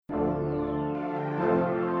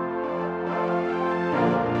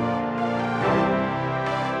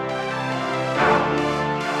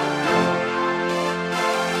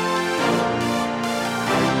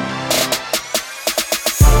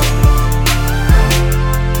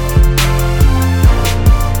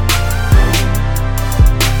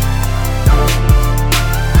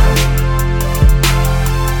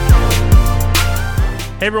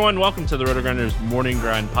everyone, welcome to the RotoGrinders Morning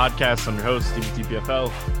Grind Podcast. I'm your host, Stevietpfl.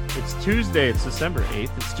 It's Tuesday, it's December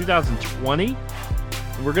 8th, it's 2020.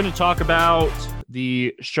 We're going to talk about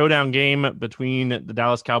the showdown game between the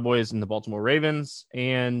Dallas Cowboys and the Baltimore Ravens,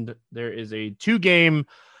 and there is a two-game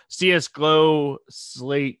CSGO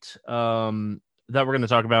slate that we're going to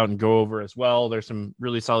talk about and go over as well. There's some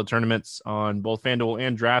really solid tournaments on both FanDuel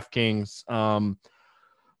and DraftKings.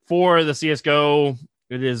 For the CSGO,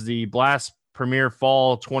 it is the Blast Premier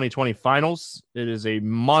Fall 2020 Finals. It is a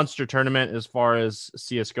monster tournament as far as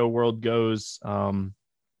CSGO World goes.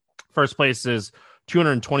 First place is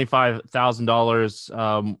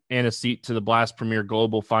 $225,000 and a seat to the Blast Premier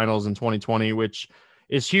Global Finals in 2020, which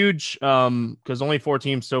is huge because only 4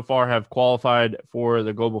 teams so far have qualified for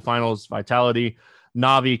the Global Finals: Vitality,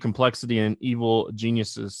 Navi, Complexity, and Evil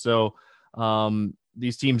Geniuses. So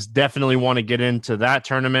these teams definitely want to get into that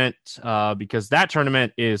tournament because that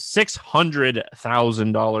tournament is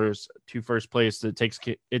 $600,000 to first place. It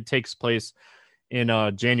takes place in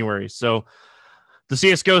January. So the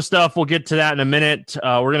CSGO stuff, we'll get to that in a minute.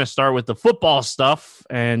 We're going to start with the football stuff,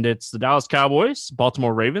 and it's the Dallas Cowboys,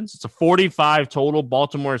 Baltimore Ravens. It's a 45 total.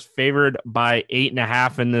 Baltimore is favored by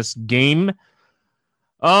 8.5 in this game.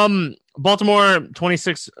 Baltimore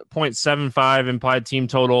 26.75 implied team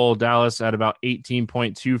total. Dallas at about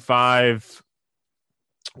 18.25.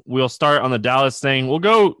 We'll start on the Dallas thing. We'll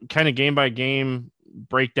go kind of game by game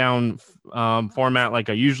breakdown format like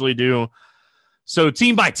I usually do. So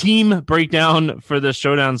team by team breakdown for the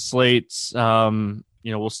showdown slates.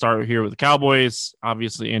 We'll start here with the Cowboys.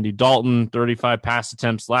 Obviously, Andy Dalton, 35 pass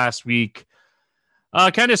attempts last week.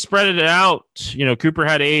 Kind of spread it out. Cooper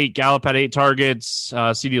had 8, Gallup had 8 targets,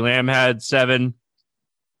 CeeDee Lamb had 7,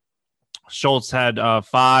 Schultz had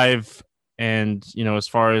 5, and as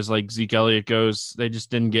far as like Zeke Elliott goes, they just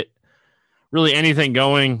didn't get really anything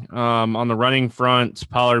going on the running front.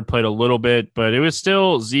 Pollard played a little bit, but it was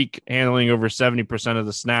still Zeke handling over 70% of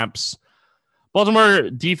the snaps. Baltimore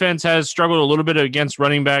defense has struggled a little bit against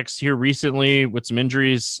running backs here recently with some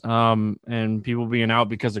injuries and people being out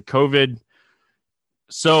because of COVID.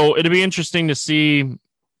 So it'll be interesting to see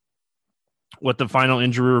what the final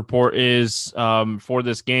injury report is for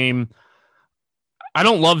this game. I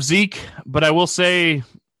don't love Zeke, but I will say,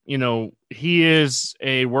 he is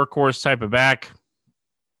a workhorse type of back.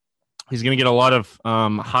 He's going to get a lot of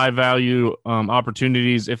high value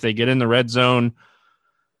opportunities if they get in the red zone.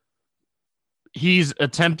 He's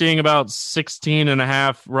attempting about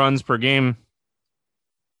 16.5 runs per game.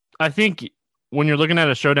 I think when you're looking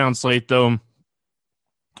at a showdown slate, though,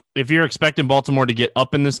 if you're expecting Baltimore to get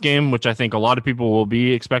up in this game, which I think a lot of people will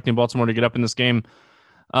be expecting Baltimore to get up in this game,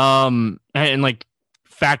 and like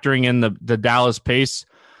factoring in the Dallas pace,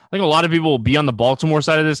 I think a lot of people will be on the Baltimore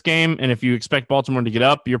side of this game. And if you expect Baltimore to get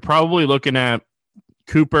up, you're probably looking at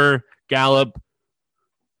Cooper, Gallup,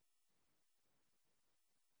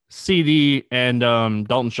 CD, and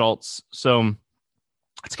Dalton Schultz. So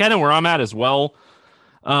it's kind of where I'm at as well.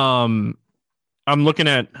 I'm looking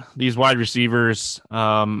at these wide receivers.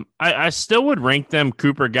 I still would rank them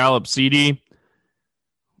Cooper, Gallup, CD,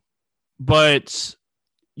 but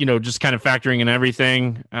just kind of factoring in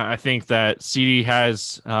everything, I think that CD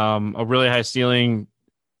has a really high ceiling.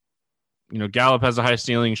 Gallup has a high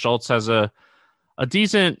ceiling. Schultz has a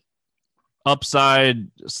decent upside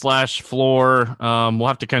 / floor. We'll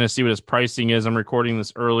have to kind of see what his pricing is. I'm recording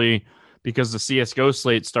this early because the CSGO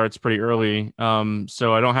slate starts pretty early.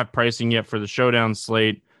 So I don't have pricing yet for the showdown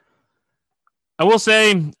slate. I will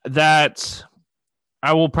say that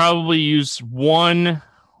I will probably use 1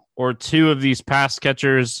 or 2 of these pass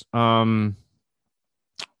catchers because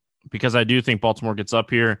I do think Baltimore gets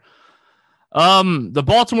up here. The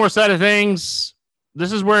Baltimore side of things,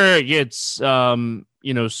 this is where it gets,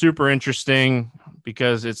 super interesting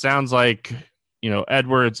because it sounds like,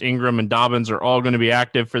 Edwards, Ingram, and Dobbins are all going to be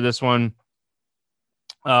active for this one.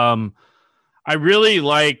 I really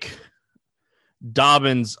like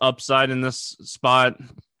Dobbins' upside in this spot.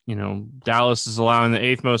 Dallas is allowing the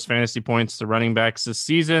 8th most fantasy points to running backs this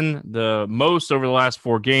season, the most over the last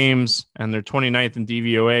 4 games, and they're 29th in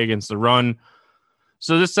DVOA against the run.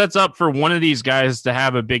 So this sets up for one of these guys to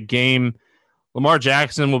have a big game. Lamar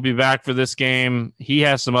Jackson will be back for this game. He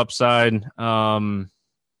has some upside.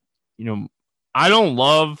 I don't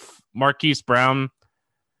love Marquise Brown,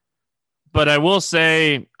 but I will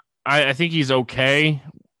say I think he's okay,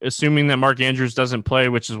 assuming that Mark Andrews doesn't play,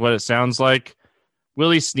 which is what it sounds like.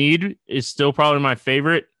 Willie Snead is still probably my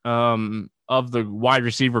favorite of the wide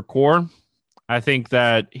receiver core. I think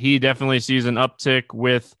that he definitely sees an uptick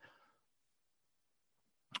with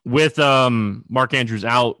Mark Andrews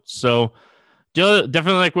out. So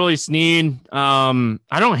Definitely like Willie Snead. I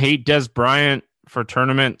don't hate Des Bryant for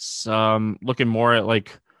tournaments. Looking more at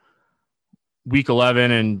like week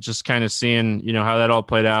 11 and just kind of seeing, how that all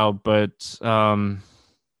played out. But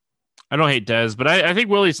I don't hate Des, but I think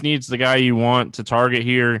Willie Snead's the guy you want to target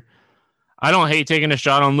here. I don't hate taking a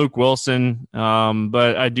shot on Luke Wilson,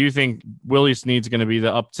 but I do think Willie Snead's going to be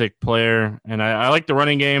the uptick player. And I like the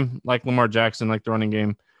running game, like Lamar Jackson, like the running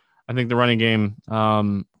game. I think the running game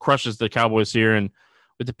crushes the Cowboys here. And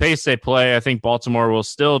with the pace they play, I think Baltimore will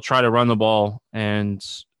still try to run the ball. And,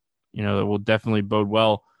 it will definitely bode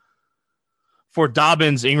well for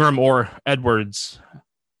Dobbins, Ingram, or Edwards.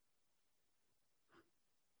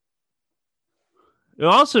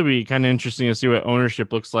 It'll also be kind of interesting to see what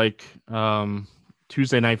ownership looks like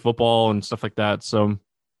Tuesday Night Football and stuff like that. So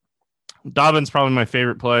Dobbins probably my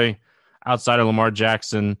favorite play outside of Lamar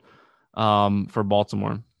Jackson for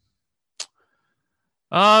Baltimore.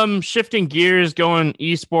 Shifting gears, going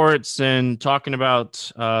esports and talking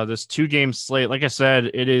about this 2-game slate. Like I said,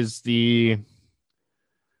 it is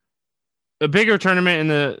a bigger tournament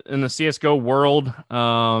in the CSGO world,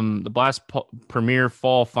 the Blast Premier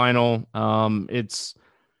Fall Final. It's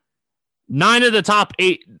 9 of the top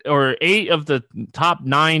 8 or 8 of the top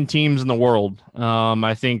 9 teams in the world.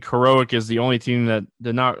 I think Heroic is the only team that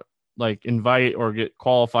did not invite or get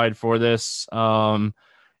qualified for this.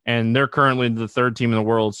 And they're currently the 3rd team in the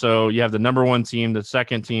world. So you have the number 1 team, the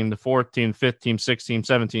 2nd team, the 4th team, 5th team, 6th team,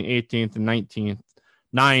 17th, 18th, and 19th,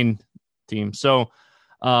 9 teams. So,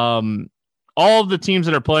 all of the teams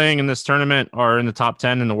that are playing in this tournament are in the top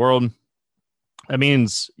 10 in the world. That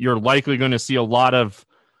means you're likely going to see a lot of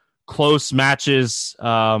close matches,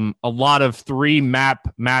 a lot of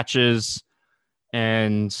 3-map matches,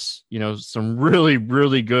 and, some really,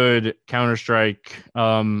 really good Counter-Strike.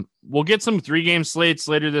 We'll get some 3-game slates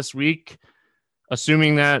later this week,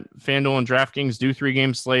 assuming that FanDuel and DraftKings do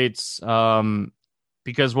 3-game slates,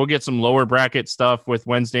 because we'll get some lower bracket stuff with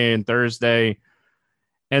Wednesday and Thursday.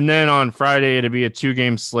 And then on Friday, it'll be a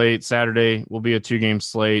 2-game slate. Saturday will be a 2-game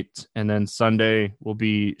slate. And then Sunday will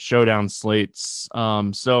be showdown slates.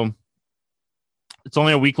 So it's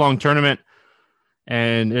only a week-long tournament,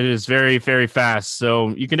 and it is very, very fast.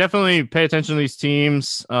 So you can definitely pay attention to these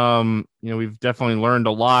teams. We've definitely learned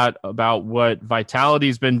a lot about what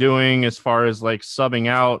Vitality's been doing as far as subbing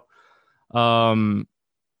out.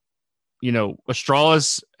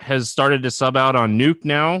 Astralis has started to sub out on Nuke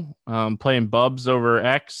now, playing Bubs over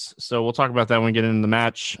X. So we'll talk about that when we get into the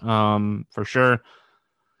match for sure.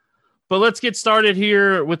 But let's get started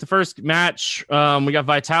here with the first match. We got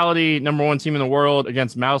Vitality, number 1 team in the world,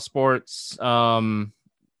 against Mouse Sports.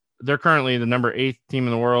 They're currently the number 8th team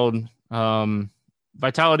in the world.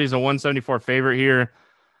 Vitality is a 174 favorite here.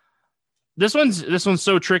 This one's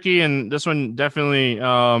so tricky, and this one definitely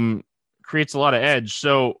creates a lot of edge.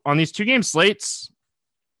 So on these 2-game slates,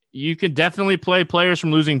 you could definitely play players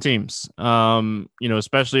from losing teams,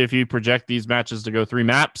 especially if you project these matches to go 3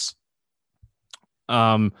 maps.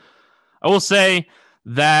 I will say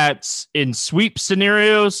that in sweep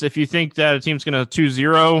scenarios, if you think that a team's going to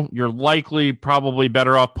 2-0, you're likely probably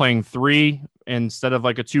better off playing 3 instead of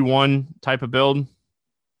a 2-1 type of build.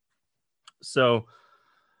 So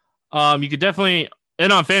you could definitely...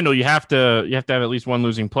 And on FanDuel, you have to have at least one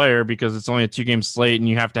losing player because it's only a 2-game slate, and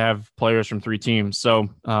you have to have players from 3 teams. So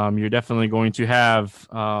you're definitely going to have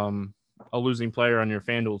a losing player on your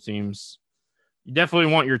FanDuel teams. You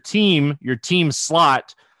definitely want your team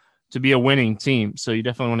slot to be a winning team. So you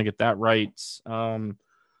definitely want to get that right. So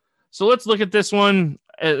let's look at this one.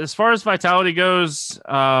 As far as Vitality goes,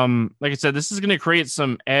 like I said, this is going to create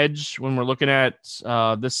some edge when we're looking at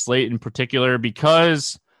this slate in particular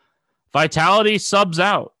because Vitality subs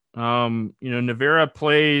out. Navera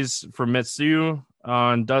plays for Metsu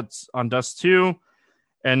on Dust 2,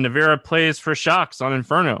 and Navera plays for Shocks on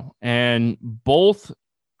Inferno. And both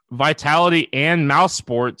Vitality and Mouse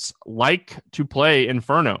Sports like to play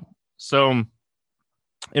Inferno. So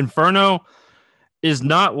Inferno is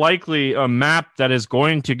not likely a map that is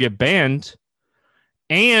going to get banned.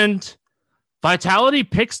 And Vitality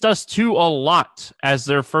picks Dust 2 a lot as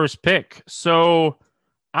their first pick. So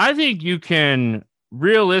I think you can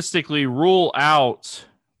realistically rule out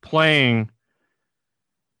playing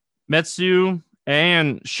Metsu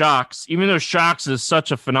and Shocks, even though Shocks is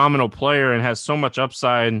such a phenomenal player and has so much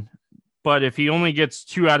upside. But if he only gets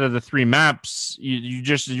 2 out of the 3 maps,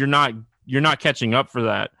 you're not catching up for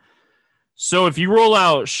that. So if you roll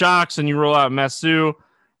out Shocks and you roll out Metsu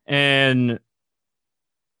and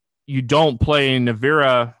you don't play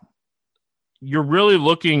Navira, you're really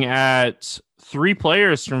looking at 3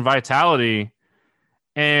 players from Vitality,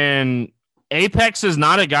 and Apex is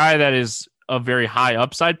not a guy that is a very high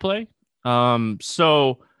upside play.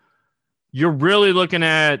 So you're really looking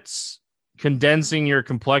at condensing your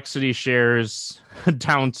complexity shares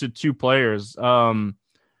down to 2 players in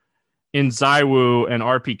ZywOo and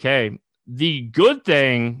RPK. The good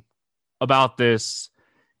thing about this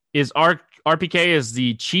is RPK is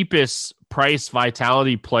the cheapest price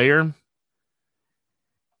vitality player.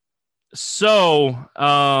 So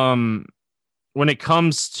when it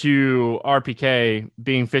comes to RPK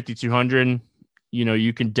being 5,200,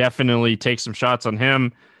 you can definitely take some shots on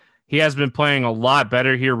him. He has been playing a lot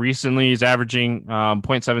better here recently. He's averaging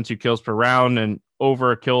 0.72 kills per round and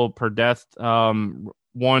over a kill per death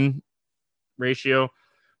 1 ratio,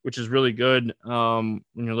 which is really good when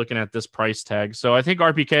you're looking at this price tag. So I think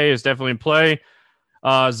RPK is definitely in play.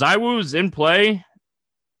 ZywOo's in play.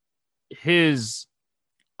 His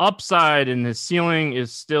upside and his ceiling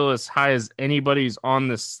is still as high as anybody's on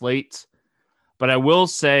this slate. But I will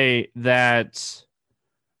say that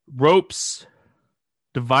Ropes,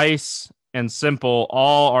 Device, and Simple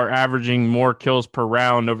all are averaging more kills per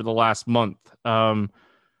round over the last month. ZywOo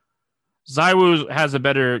has a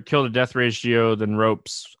better kill to death ratio than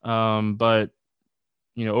Ropes. But,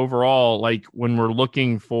 overall, like when we're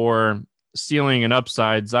looking for ceiling and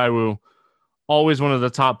upside, ZywOo, always one of the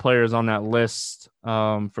top players on that list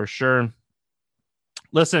for sure.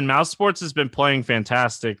 Listen, Mouse Sports has been playing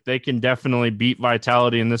fantastic. They can definitely beat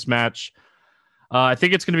Vitality in this match. I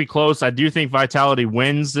think it's going to be close. I do think Vitality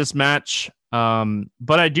wins this match.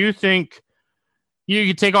 But I do think you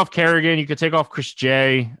could take off Kerrigan. You could take off Chris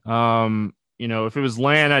J. If it was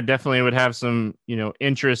LAN, I definitely would have some,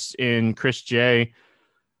 interest in Chris J.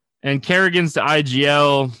 And Kerrigan's the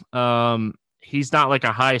IGL. He's not like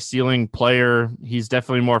a high ceiling player. He's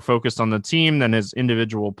definitely more focused on the team than his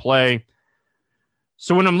individual play.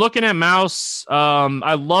 So when I'm looking at Mouse,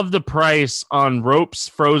 I love the price on Ropes,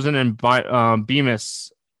 Frozen, and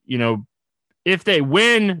Bemis. If they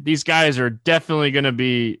win, these guys are definitely going to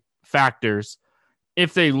be factors.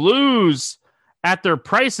 If they lose at their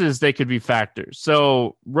prices, they could be factors.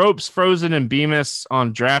 So Ropes, Frozen, and Bemis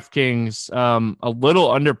on DraftKings, a little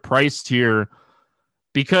underpriced here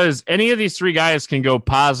because any of these 3 guys can go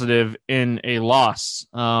positive in a loss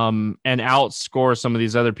and outscore some of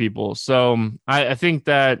these other people. So I think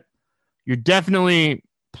that you're definitely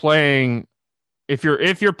playing. If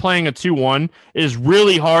you're playing a 2-1, it is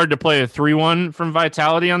really hard to play a 3-1 from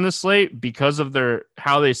Vitality on this slate because of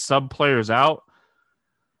how they sub players out.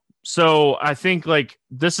 So I think like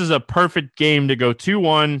this is a perfect game to go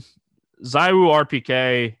 2-1, ZywOo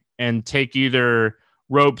RPK, and take either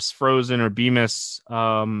Ropes, Frozen, or Bemis,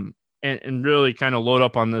 and really kind of load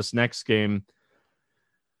up on this next game.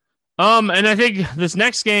 And I think this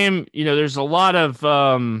next game, there's a lot of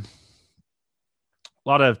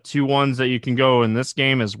 2-1s that you can go in this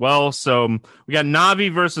game as well. So we got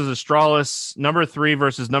Navi versus Astralis, number 3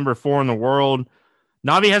 versus number 4 in the world.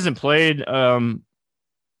 Navi hasn't played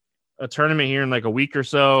a tournament here in like a week or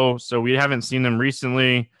so we haven't seen them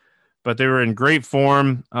recently, but they were in great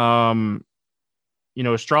form.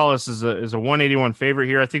 Astralis is a 181 favorite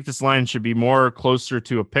here. I think this line should be more closer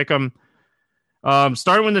to a pick'em.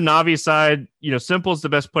 Starting with the Navi side, Simple's the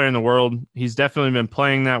best player in the world. He's definitely been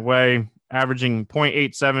playing that way, averaging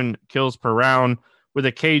 0.87 kills per round with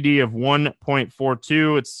a KD of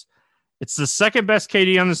 1.42. It's the second best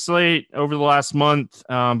KD on the slate over the last month,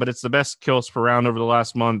 but it's the best kills per round over the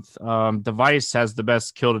last month. Device has the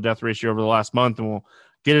best kill to death ratio over the last month, and we'll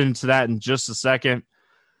get into that in just a second.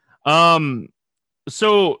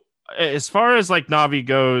 So as far as like Navi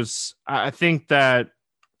goes, I think that,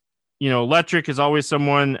 Electric is always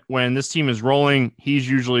someone when this team is rolling, he's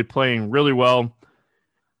usually playing really well.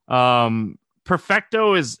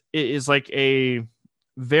 Perfecto is like a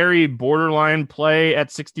very borderline play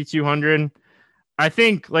at 6,200. I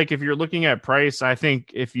think like if you're looking at price, I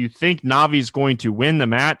think if you think Navi's going to win the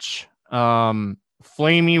match,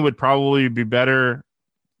 Flamey would probably be better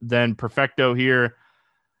than Perfecto here.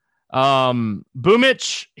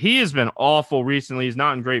 Boomich, he has been awful recently. He's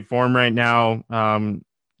not in great form right now.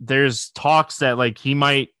 There's talks that like he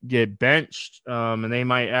might get benched, and they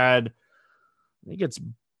might add, I think it's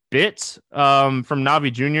Bit from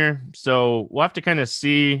Navi Jr. So we'll have to kind of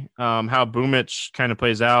see how Boomich kind of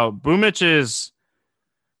plays out. Boomich is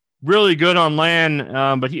really good on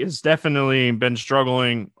LAN, but he has definitely been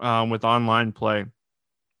struggling with online play.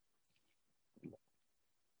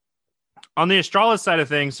 On the Astralis side of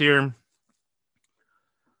things here,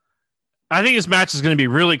 I think this match is going to be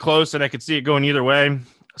really close, and I could see it going either way.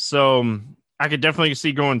 So I could definitely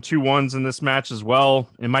see going 2-1s in this match as well.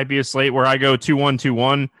 It might be a slate where I go 2-1,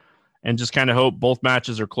 2-1, and just kind of hope both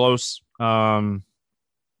matches are close.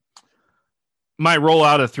 might roll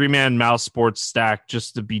out a 3-man mouse sports stack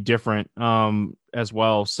just to be different as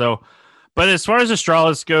well. So, but as far as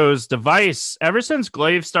Astralis goes, Device, ever since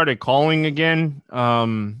Glaive started calling again,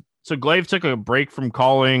 so Glaive took a break from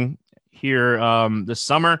calling here this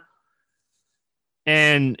summer,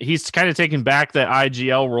 and he's kind of taken back that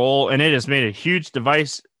IGL role, and it has made a huge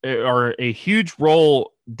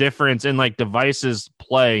role difference in like Device's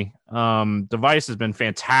play. Device has been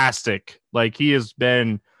fantastic. Like he has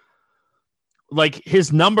been, like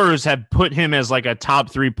his numbers have put him as like a top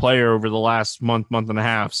 3 player over the last month and a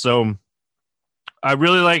half. So I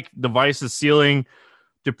really like Device's ceiling.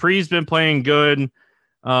 Dupree's been playing good.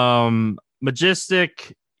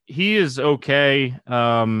 Majestic, he is okay.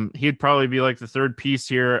 He'd probably be like the third piece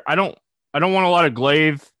here. I don't want a lot of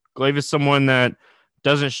Glaive. Glaive is someone that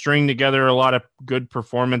doesn't string together a lot of good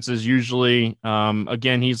performances usually.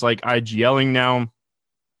 Again, he's like IGLing now.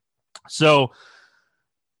 So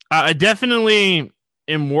I definitely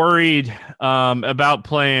am worried about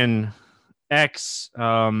playing X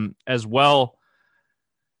as well.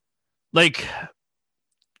 Like,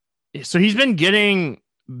 so they've been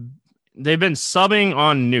subbing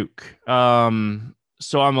on Nuke.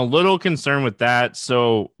 So I'm a little concerned with that.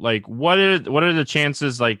 So like, what are the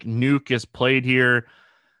chances like Nuke is played here?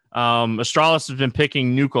 Astralis has been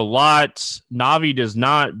picking Nuke a lot. Navi does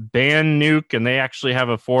not ban Nuke, and they actually have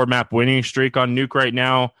a 4-map winning streak on Nuke right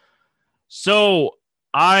now. So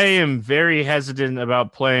I am very hesitant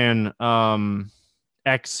about playing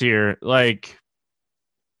X here. Like,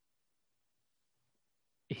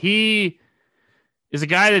 he is a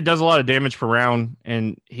guy that does a lot of damage per round,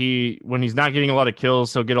 and when he's not getting a lot of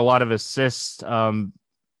kills, he'll get a lot of assists.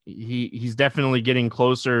 He's definitely getting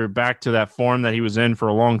closer back to that form that he was in for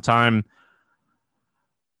a long time.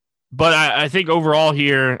 But I think overall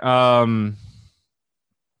here,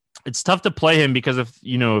 it's tough to play him because if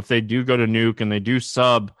they do go to Nuke and they do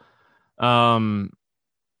sub,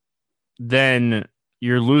 then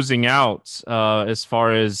you're losing out as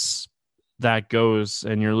far as that goes,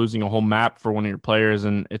 and you're losing a whole map for one of your players,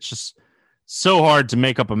 and it's just so hard to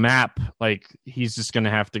make up a map. Like, he's just going to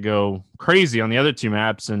have to go crazy on the other 2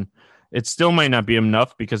 maps, and it still might not be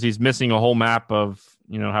enough because he's missing a whole map of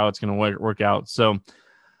how it's going to work out. So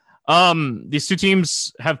these 2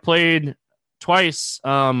 teams have played twice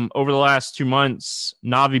over the last 2 months.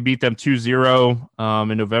 Navi beat them 2-0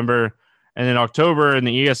 in November, and in October in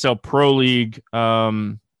the ESL Pro League.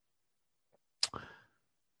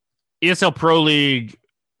 ESL Pro League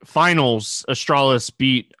finals, Astralis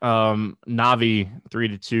beat Navi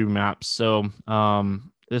 3-2 maps. So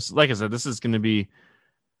this, like I said, this is going to be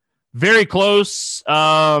very close,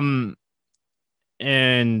 and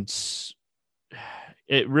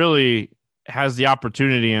it really has the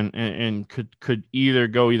opportunity and could either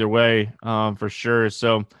go either way for sure.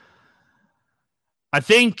 So I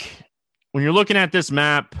think when you're looking at this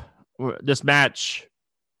match,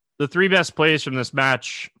 the 3 best plays from this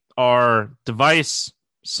match are Device,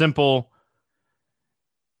 Simple,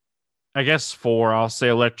 I guess 4, I'll say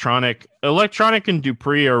Electronic. Electronic and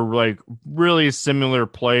Dupree are like really similar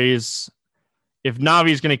plays. If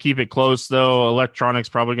Navi's going to keep it close, though, Electronic's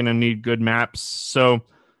probably going to need good maps. So,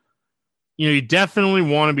 you definitely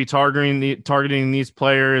want to be targeting these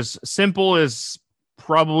players. Simple is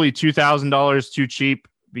probably $2,000 too cheap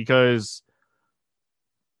because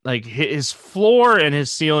like his floor and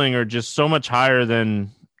his ceiling are just so much higher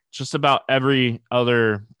than just about every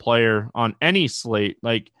other player on any slate.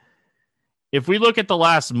 Like, if we look at the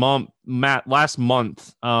last month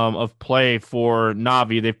of play for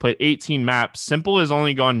Navi, they've played 18 maps. Simple has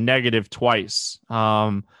only gone negative twice.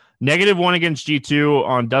 -1 against G2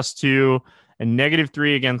 on Dust 2, and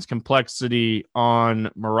 -3 against Complexity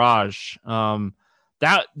on Mirage.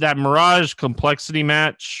 That Mirage Complexity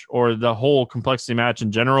match, or the whole Complexity match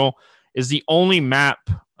in general, is the only map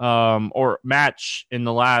or match in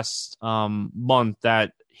the last month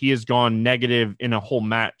that he has gone negative in a whole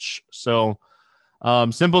match. So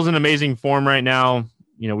Simple's in amazing form right now.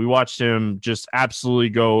 We watched him just absolutely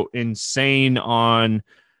go insane on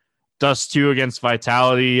Dust 2 against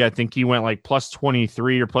Vitality. I think he went like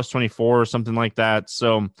 +23 or +24 or something like that.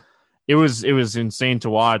 So it was insane to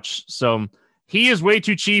watch. So he is way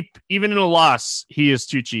too cheap. Even in a loss, he is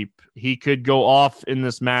too cheap. He could go off in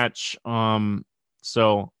this match.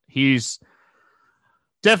 So he's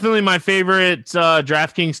definitely my favorite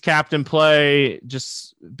DraftKings captain play,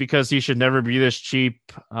 just because he should never be this cheap.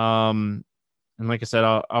 And like I said,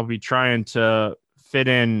 I'll be trying to fit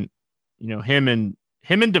in, him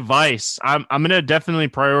and Device. I'm gonna definitely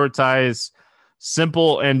prioritize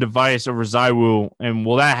Simple and Device over Zywoo. And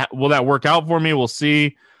will that work out for me? We'll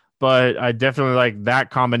see. but I definitely like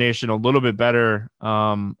that combination a little bit better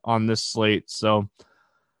on this slate. So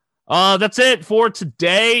that's it for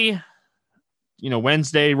today.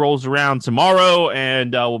 Wednesday rolls around tomorrow,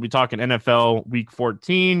 and we'll be talking NFL Week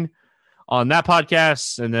 14 on that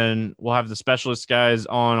podcast, and then we'll have the specialist guys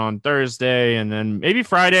on Thursday, and then maybe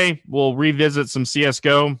Friday we'll revisit some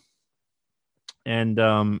CSGO and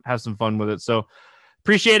have some fun with it. So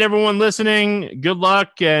appreciate everyone listening. Good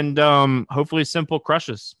luck, and hopefully simple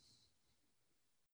crushes.